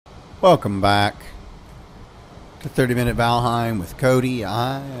Welcome back to 30 Minute Valheim with Cody.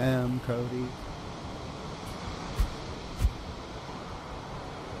 I am Cody.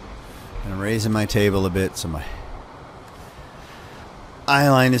 And I'm raising my table a bit so my eye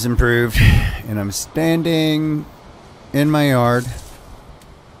line is improved. And I'm standing in my yard.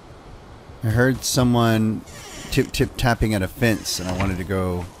 I heard someone tapping at a fence and I wanted to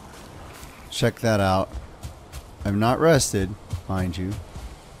go check that out. I'm not rested, mind you,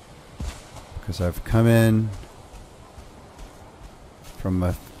 because I've come in from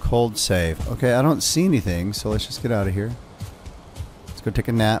a cold save. Okay, I don't see anything, so let's just get out of here. Let's go take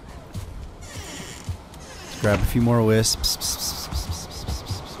a nap. Let's grab a few more wisps.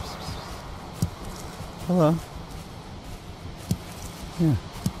 Hello. Yeah.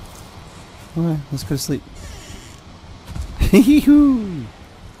 Okay, let's go to sleep. Hee-hoo!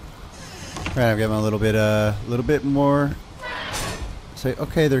 Alright, I've got my little bit more. Say,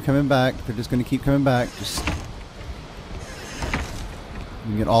 okay, they're coming back. They're just going to keep coming back. Just we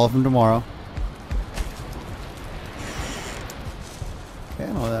can get all of them tomorrow. Okay,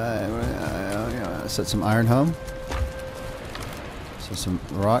 well, set some iron home. Set some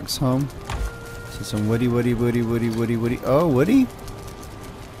rocks home. Set some woody. Oh, woody.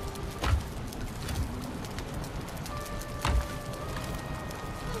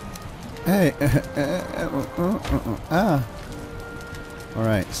 Hey.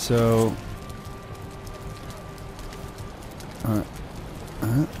 Alright, so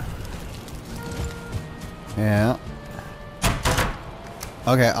yeah.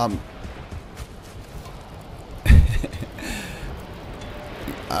 Okay,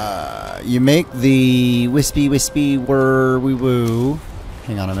 you make the wispy wormy woo.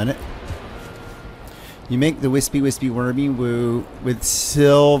 Hang on a minute. You make the wispy wormy woo with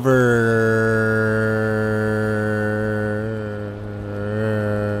silver.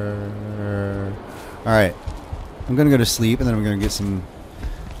 All right, I'm gonna go to sleep, and then I'm gonna get some.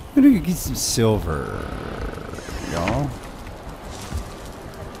 Silver, y'all.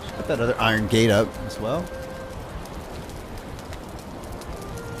 Put that other iron gate up as well.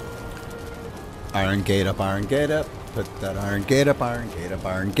 Iron gate up. Put that iron gate up.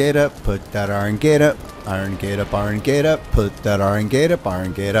 Put that iron gate up. Iron gate up. Put that iron gate up.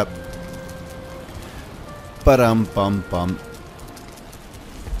 Bum.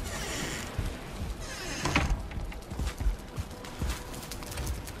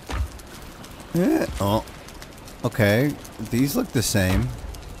 Yeah. Oh, okay. These look the same.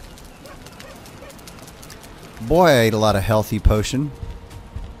 Boy, I ate a lot of healthy potion.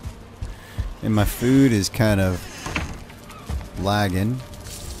 And my food is kind of lagging.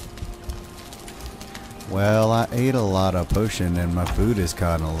 Well, I ate a lot of potion and my food is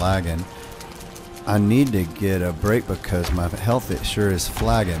kind of lagging. I need to get a break because my health it sure is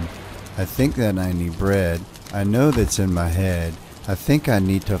flagging. I think that I need bread. I know that's in my head. I think I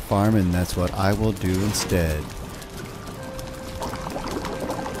need to farm, and that's what I will do instead.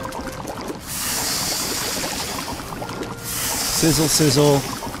 Sizzle, sizzle.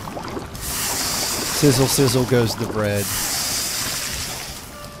 Sizzle, sizzle goes the bread.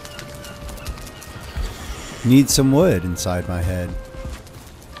 Need some wood inside my head.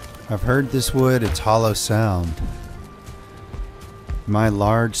 I've heard this wood, its hollow sound. My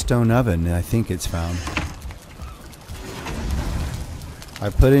large stone oven, I think it's found. I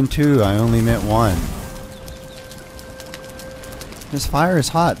put in 2, I only meant 1. This fire is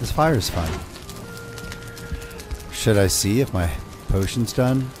hot, this fire is fun. Should I see if my potion's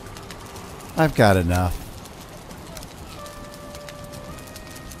done? I've got enough.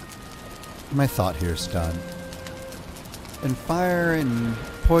 My thought here's done. And fire and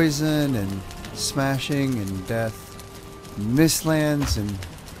poison and smashing and death. And Mistlands and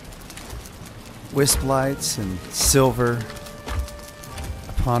wisp lights and silver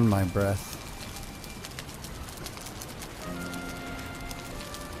upon my breath.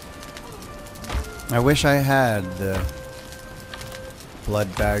 I wish I had the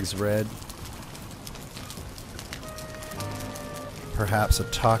blood bags red. Perhaps a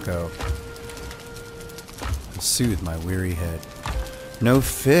taco will soothe my weary head. No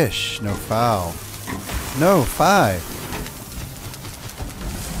fish, no fowl. No, 5.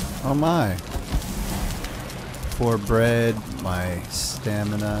 Oh my. For bread, my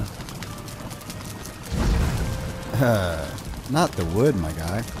stamina. Not the wood, my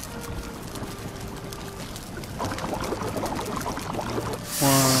guy.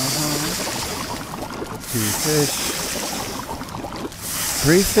 2 fish.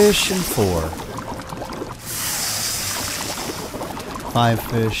 3 fish and 4. 5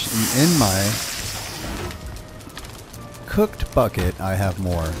 fish. And in my cooked bucket, I have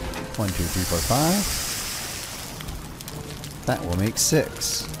more. 1, 2, 3, 4, 5. That will make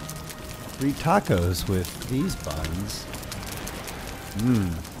 6. 3 tacos with these buns.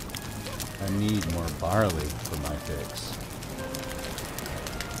 I need more barley for my fix.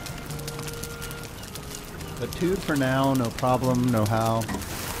 But 2 for now, no problem, no how.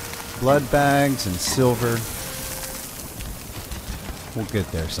 Blood bags and silver. We'll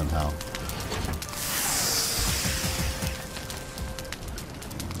get there somehow.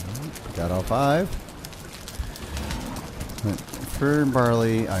 Got all 5. For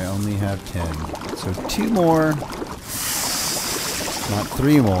barley, I only have 10. So 2 more. Not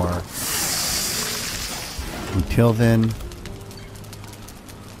 3 more. Until then,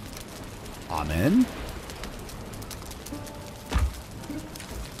 amen.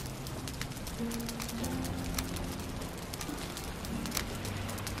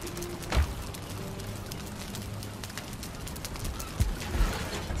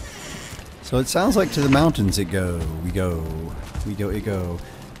 So it sounds like to the mountains it go. We go.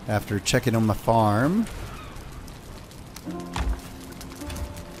 After checking on my farm.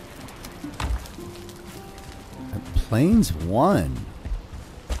 Plains 1.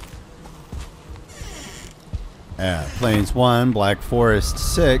 Yeah, Plains 1, Black Forest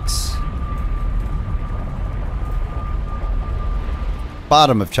 6.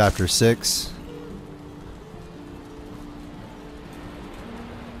 Bottom of chapter 6.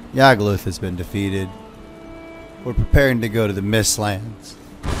 Yagluth has been defeated. We're preparing to go to the Mistlands.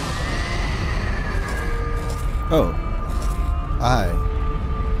 Oh.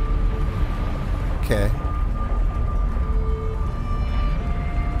 Okay.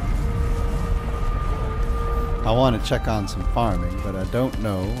 I want to check on some farming, but I don't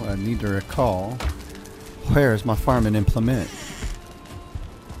know. I need to recall. Where is my farming implement?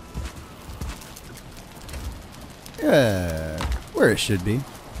 Yeah, where it should be.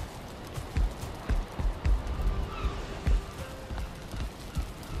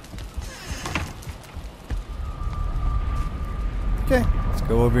 Okay, let's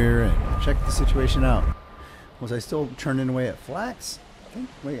go over here and check the situation out. Was I still churning away at flax?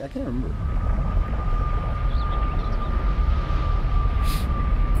 Wait, I can't remember.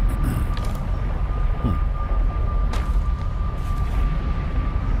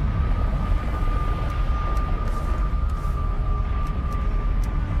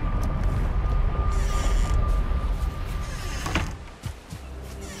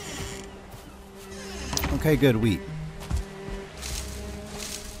 Okay, good. Wheat.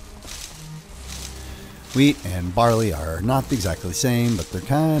 Wheat and barley are not exactly the same, but they're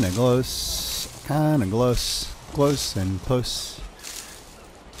kind of close. Close and close.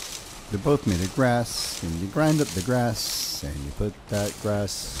 They're both made of grass, and you grind up the grass, and you put that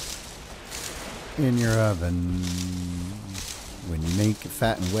grass in your oven. When you make it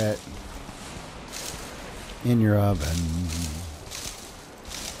fat and wet, in your oven.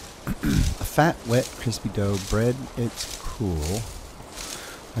 A fat, wet, crispy dough bread. It's cool.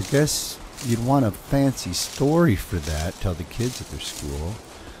 I guess you'd want a fancy story for that. Tell the kids at their school.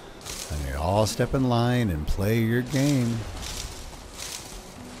 And they all step in line and play your game.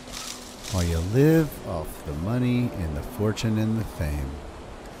 While you live off the money and the fortune and the fame.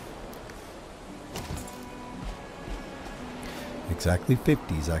 Exactly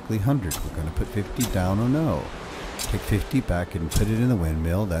 50, exactly 100. We're going to put 50 down or no. Take 50 back and put it in the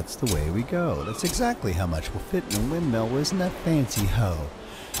windmill. That's the way we go. That's exactly how much will fit in a windmill. Isn't that fancy, ho?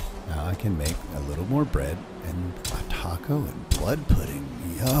 Now I can make a little more bread and a taco and blood pudding.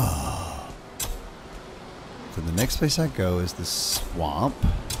 Yeah. So the next place I go is the swamp.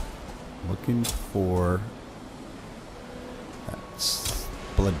 Looking for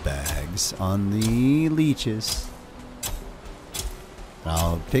blood bags on the leeches.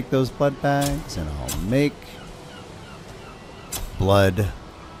 I'll take those blood bags and I'll make blood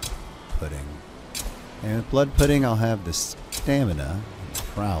pudding. And with blood pudding, I'll have the stamina and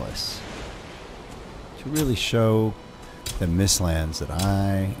prowess to really show the Mistlands that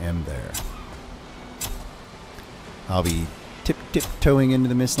I am there. I'll be tiptoeing into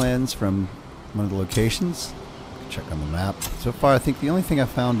the Mistlands from one of the locations. Check on the map. So far, I think the only thing I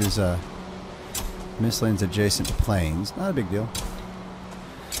found is Mistlands adjacent to plains. Not a big deal.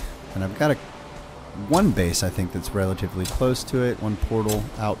 And I've got one base, I think, that's relatively close to it. One portal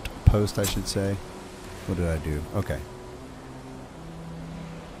outpost, I should say. What did I do? Okay.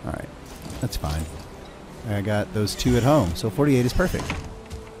 Alright. That's fine. I got those 2 at home, so 48 is perfect.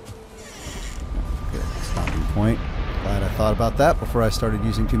 Good stopping point. Glad I thought about that before I started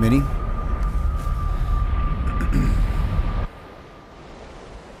using too many.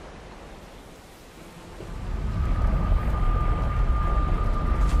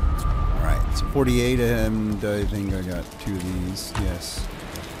 48, and I think I got 2 of these. Yes.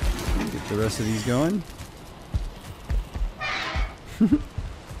 Get the rest of these going. Put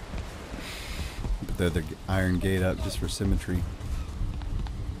the other iron gate up just for symmetry.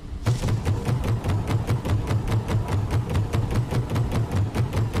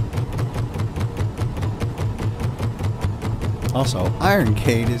 Also, Iron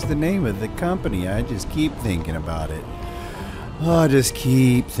Gate is the name of the company. I just keep thinking about it. Oh, I just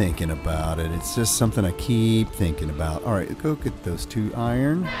keep thinking about it. It's just something I keep thinking about. Alright, go get those 2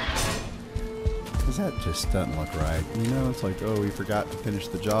 iron. Because that just doesn't look right. You know, it's like, oh, we forgot to finish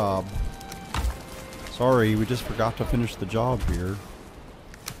the job. Sorry, we just forgot to finish the job here.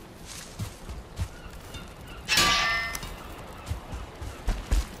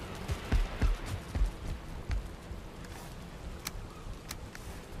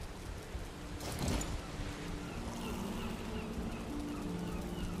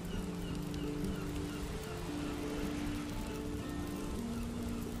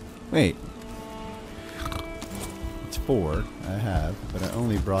 Wait. It's 4 I have, but I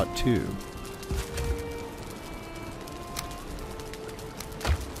only brought 2.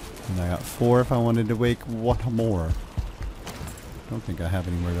 And I got 4 if I wanted to make 1 more. I don't think I have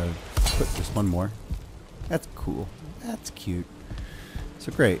anywhere to put just 1 more. That's cool. That's cute.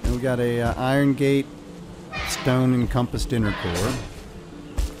 So great. And we got a iron gate, stone encompassed inner core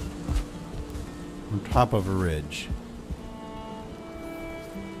on top of a ridge.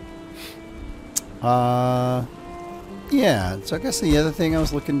 Yeah, so I guess the other thing I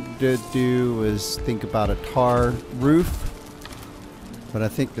was looking to do was think about a tar roof. But I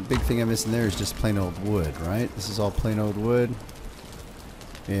think the big thing I'm missing there is just plain old wood, right? This is all plain old wood.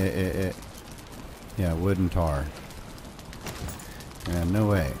 Yeah, wood and tar. And no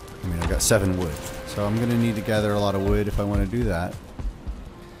way. I mean, I've got 7 wood. So I'm going to need to gather a lot of wood if I want to do that.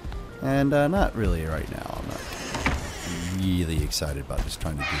 And not really right now. I'm not really excited about just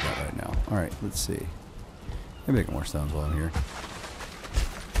trying to do that right now. Alright, let's see. Maybe I get more stones while I'm here.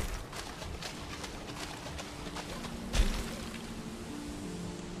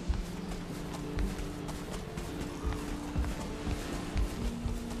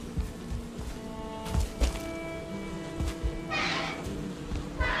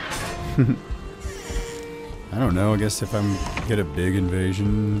 I don't know, I guess if I'm get a big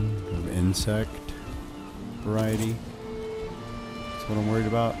invasion of insect variety, that's what I'm worried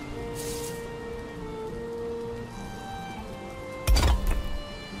about.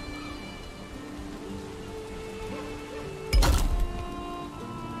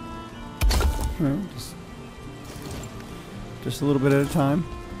 Well, just a little bit at a time.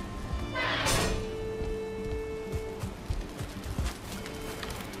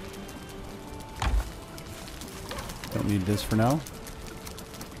 Don't need this for now.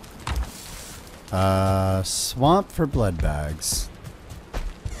 Swamp for blood bags.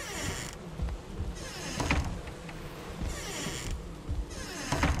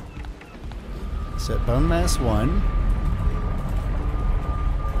 Set bone mass 1.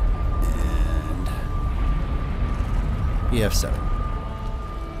 And BF7.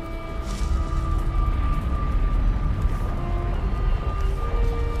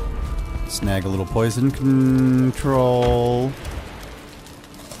 Snag a little poison control.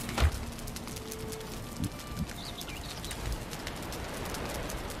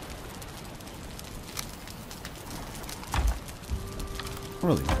 I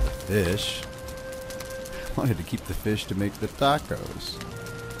really want the fish. I wanted to keep the fish to make the tacos.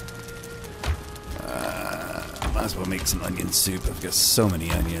 Might as well make some onion soup. I've got so many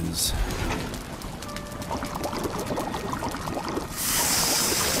onions.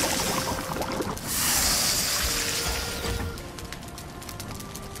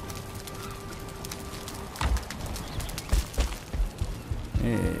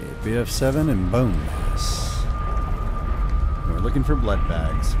 Hey, BF7 and bone mass. We're looking for blood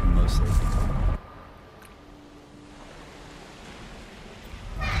bags, mostly.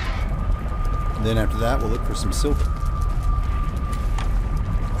 Then after that, we'll look for some silver.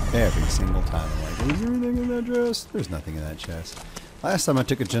 Every single time I'm like, is there anything in that chest? There's nothing in that chest. Last time I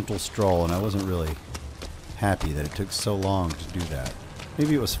took a gentle stroll and I wasn't really happy that it took so long to do that.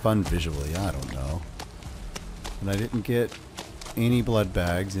 Maybe it was fun visually, I don't know. But I didn't get any blood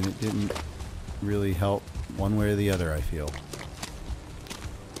bags and it didn't really help one way or the other, I feel.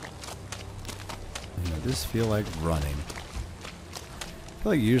 And I just feel like running. I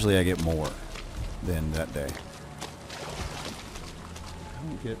feel like usually I get more than that day. I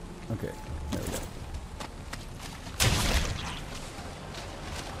don't get... Okay, there we go.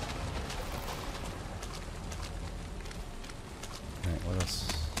 Alright, what else?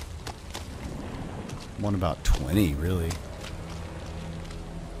 One about 20, really.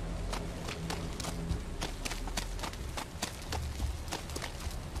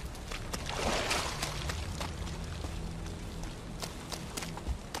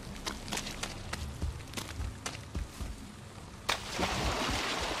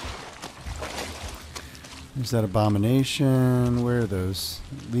 There's that abomination. Where are those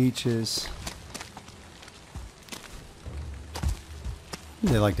leeches?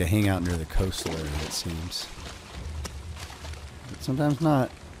 They like to hang out near the coastal area, it seems. But sometimes not.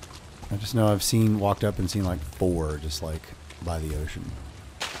 I just know I've walked up and seen like 4 just like by the ocean.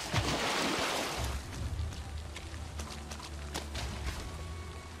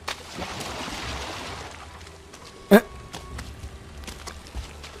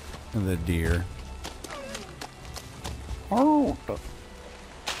 And the deer.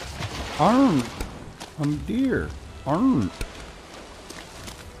 Aren't. I'm deer. Aren't.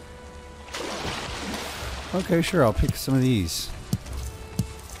 Okay, sure, I'll pick some of these.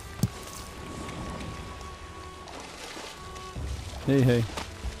 Hey, hey.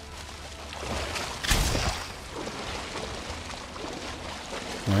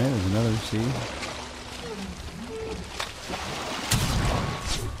 Alright, there's another seed.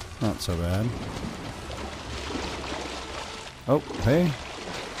 Not so bad. Oh, hey.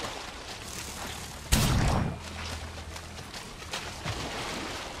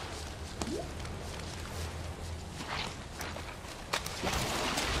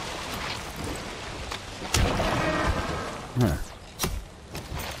 Huh.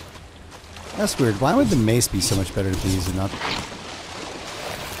 That's weird. Why would the mace be so much better to use and not the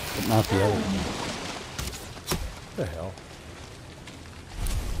other? What the hell?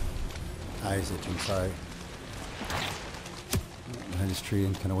 Eyes itching, sorry. Behind this tree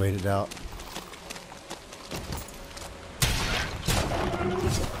and kind of waited out.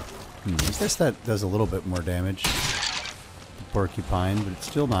 I guess that does a little bit more damage. The porcupine, but it's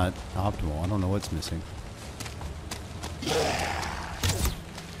still not optimal. I don't know what's missing. Okay.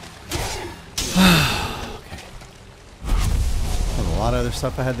 There's a lot of other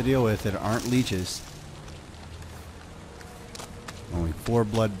stuff I had to deal with that aren't leeches. Only 4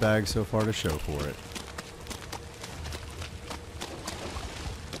 blood bags so far to show for it.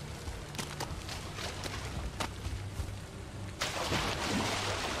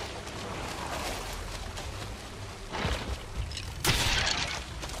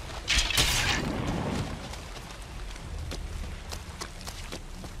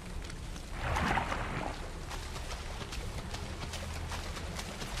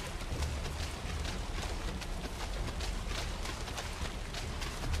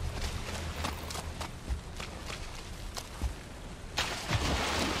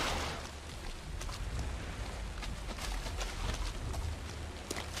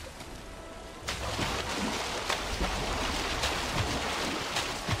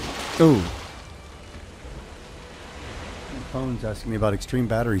 Oh. My phone's asking me about extreme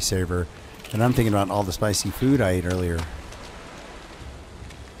battery saver, and I'm thinking about all the spicy food I ate earlier.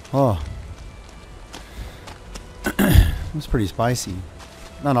 Oh. It was pretty spicy.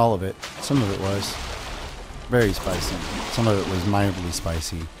 Not all of it. Some of it was very spicy. Some of it was mildly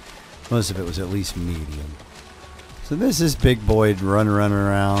spicy. Most of it was at least medium. So this is big boy running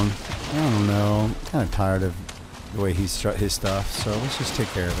around. I don't know. I'm kind of tired of the way he's strut his stuff, so let's just take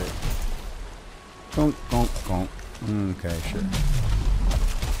care of it. Gonk, gonk, gonk. Okay, sure.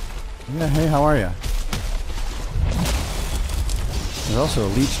 Yeah, hey, how are ya? There's also a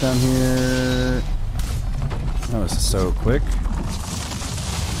leech down here. That was so quick.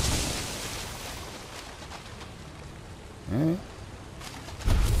 Hey.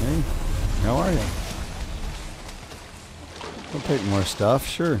 Hey, how are ya? We'll take more stuff,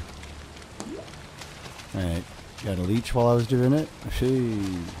 sure. Alright. Got a leech while I was doing it. Hey.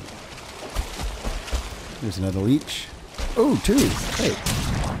 There's another leech. Oh, 2. Hey.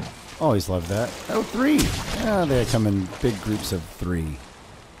 Always love that. Oh, 3. Yeah, they come in big groups of 3.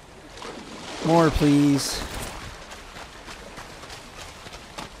 More, please.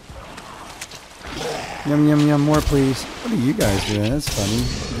 Yum, yum, yum. More, please. What are you guys doing? That's funny.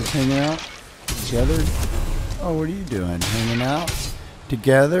 Just hanging out together. Oh, what are you doing? Hanging out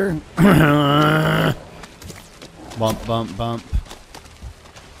together? Bump, bump, bump.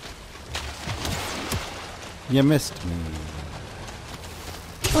 You missed me.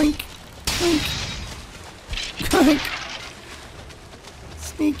 Clink, clink, clink.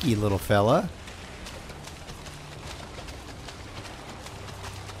 Sneaky little fella.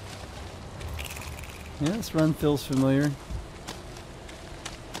 Yeah, this run feels familiar.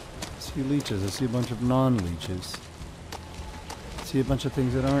 I see leeches. I see a bunch of non-leeches. I see a bunch of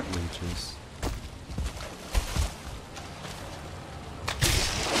things that aren't leeches.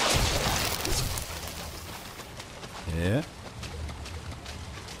 Yeah.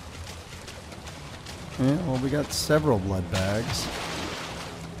 Yeah, well, we got several blood bags.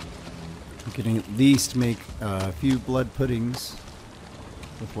 We can at least make a few blood puddings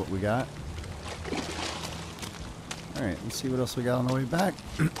with what we got. Alright, let's see what else we got on the way back.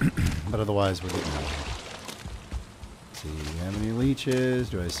 But otherwise, we're getting out of here. Let's see, do we have any leeches?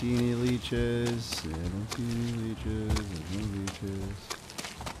 Do I see any leeches? I don't see any leeches. There's no leeches.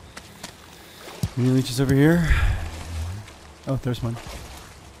 Any leeches over here? Oh, there's one.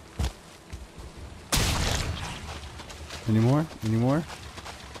 Any more? Any more?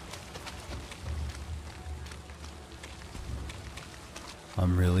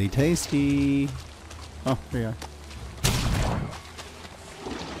 I'm really tasty. Oh, there you are.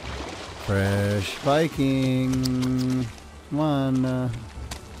 Fresh Viking. Come on.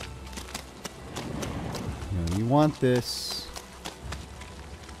 You want this.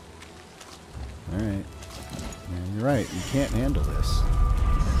 Alright. Yeah, you're right. You can't handle this.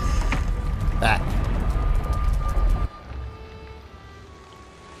 Back.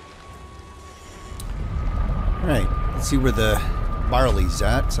 Alright. Let's see where the barley's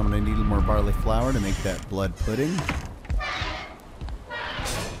at. So I'm going to need a little more barley flour to make that blood pudding.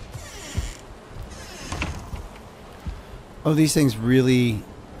 Oh, these things really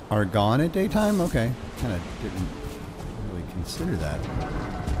are gone at daytime? Okay. Kind of didn't really consider that.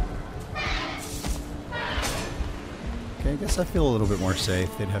 Okay, I guess I feel a little bit more safe.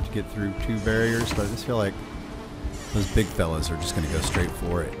 They'd have to get through 2 barriers, but I just feel like those big fellas are just going to go straight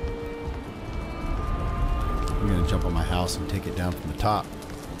for it. I'm going to jump on my house and take it down from the top.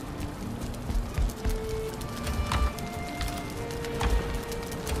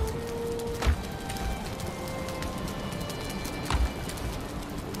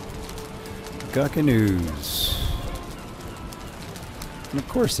 Guckanoos. And of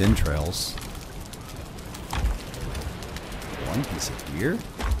course entrails. One piece of deer?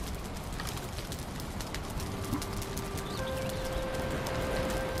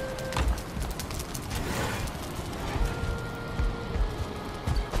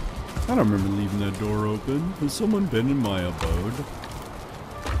 I don't remember leaving that door open. Has someone been in my abode?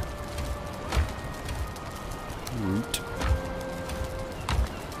 Root.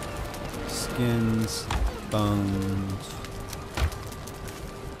 Skins. Bones.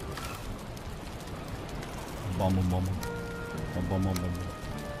 Bum bum bum. Bum bum bum bum.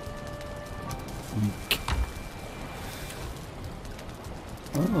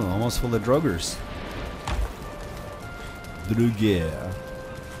 Oh, almost full of druggers. Drugger.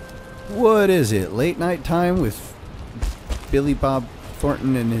 What is it? Late night time with Billy Bob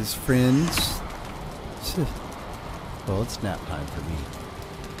Thornton and his friends? Well, it's nap time for me.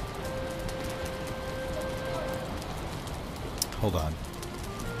 Hold on.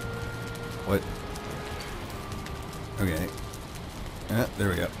 What? Okay. There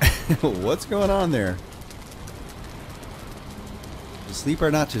we go. What's going on there? To sleep or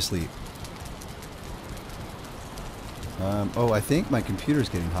not to sleep? Oh, I think my computer's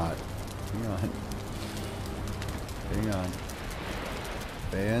getting hot. Hang on. Hang on.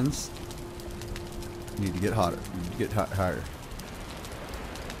 Fans. Need to get hotter. Need to get higher.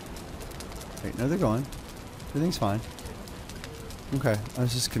 Wait, no, they're going. Everything's fine. Okay, I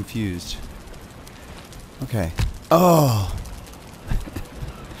was just confused. Okay. Oh!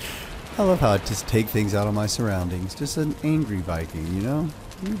 I love how I just take things out of my surroundings. Just an angry Viking, you know?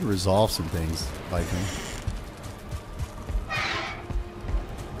 You need to resolve some things, Viking.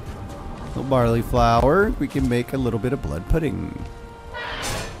 Little barley flour. We can make a little bit of blood pudding.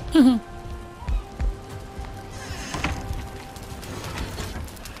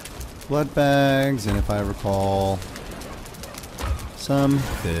 Blood bags, and if I recall, some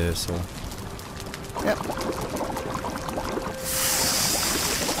thistle. Yep.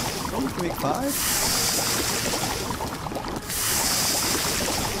 Oh, we can make 5?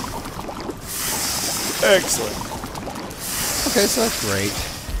 Excellent. Okay, so that's great.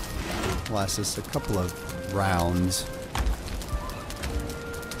 Lasts us a couple of rounds.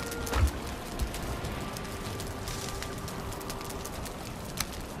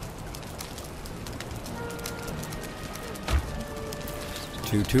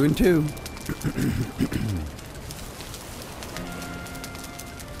 Two and two.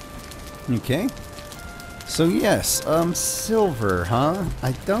 Okay. So yes, silver, huh?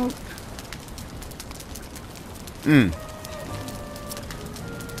 I don't. I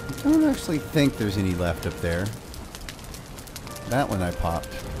don't actually think there's any left up there. That one I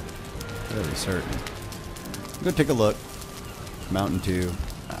popped. Fairly certain. Go take a look. Mountain 2.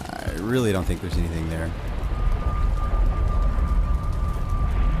 I really don't think there's anything there.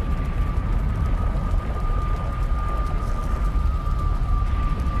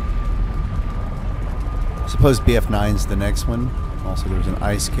 suppose BF9's the next one. Also, there's an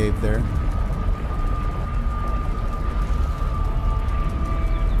ice cave there.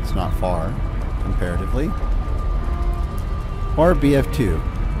 It's not far, comparatively. Or BF2.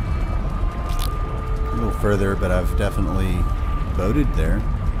 A little further, but I've definitely boated there.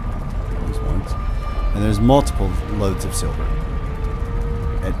 At least once. And there's multiple loads of silver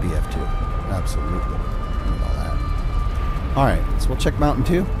at BF2. Absolutely. Look at all that. Alright, so we'll check Mountain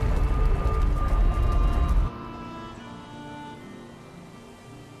 2.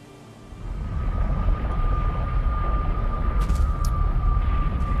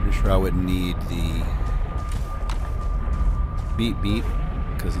 Pretty sure I wouldn't need the beep beep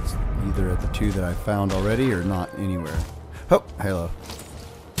because it's either at the 2 that I found already or not anywhere. Oh, hello.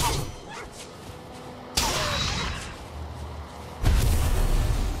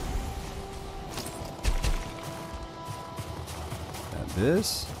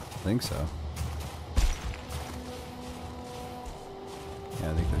 This? I think so. Yeah,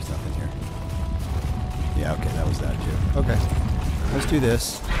 I think there's nothing here. Yeah, okay, that was that too. Okay. Let's do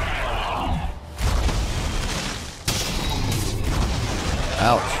this.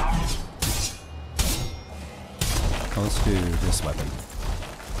 Ouch. Let's do this weapon.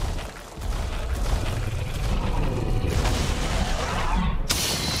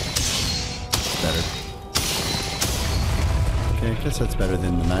 Better. Okay, I guess that's better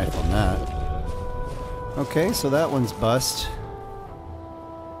than the knife on that. Okay, so that one's bust.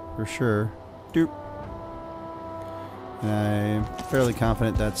 For sure. Doop. And I'm fairly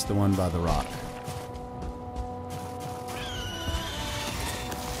confident that's the one by the rock.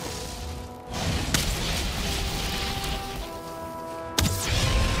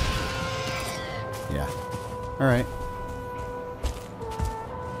 Yeah. Alright.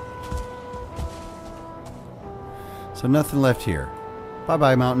 So nothing left here.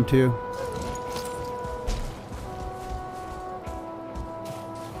 Bye-bye, Mountain 2. You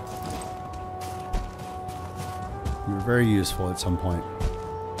were very useful at some point.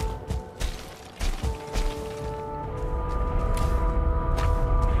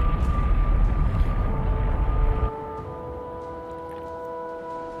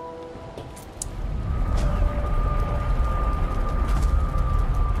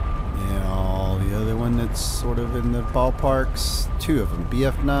 Sort of in the ballparks. 2 of them.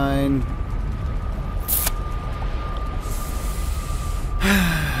 BF9.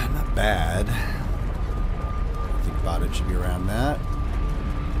 Not bad. I think about it should be around that.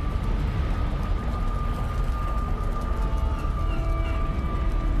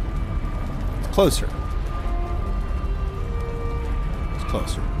 It's closer. It's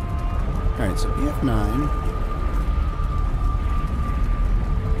closer. Alright, so BF9.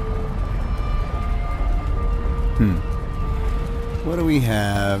 What do we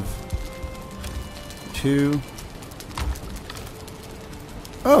have? 2.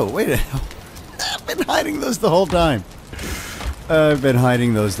 Oh, wait a hell. I've been hiding those the whole time. I've been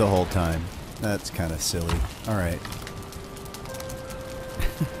hiding those the whole time. That's kind of silly. Alright.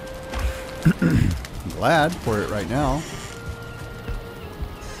 I'm glad for it right now.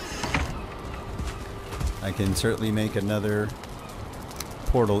 I can certainly make another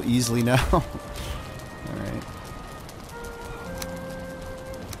portal easily now. Alright.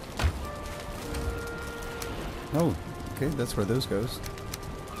 Oh, okay, that's where those goes.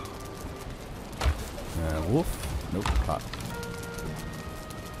 Wolf? Nope, pot.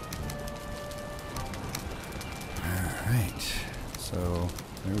 Alright, so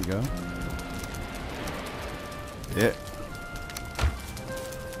there we go. Yeah.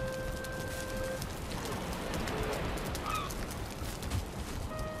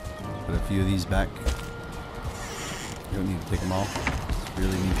 Put a few of these back. You don't need to take them all. Just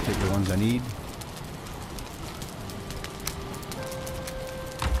really need to take the ones I need.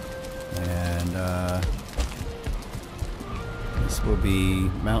 And this will be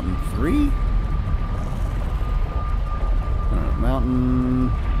Mountain 3?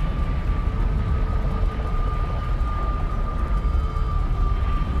 Mountain...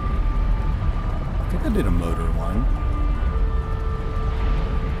 I think I did a motor one.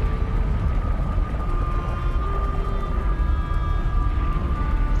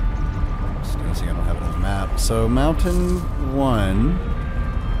 Just guessing I don't have it on the map. So Mountain 1...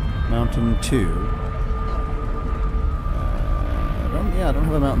 Mountain 2. I don't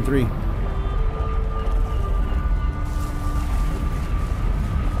have a Mountain 3.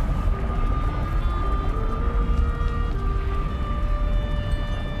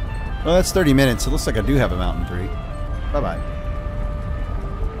 Well, that's 30 minutes. It looks like I do have a Mountain 3. Bye-bye.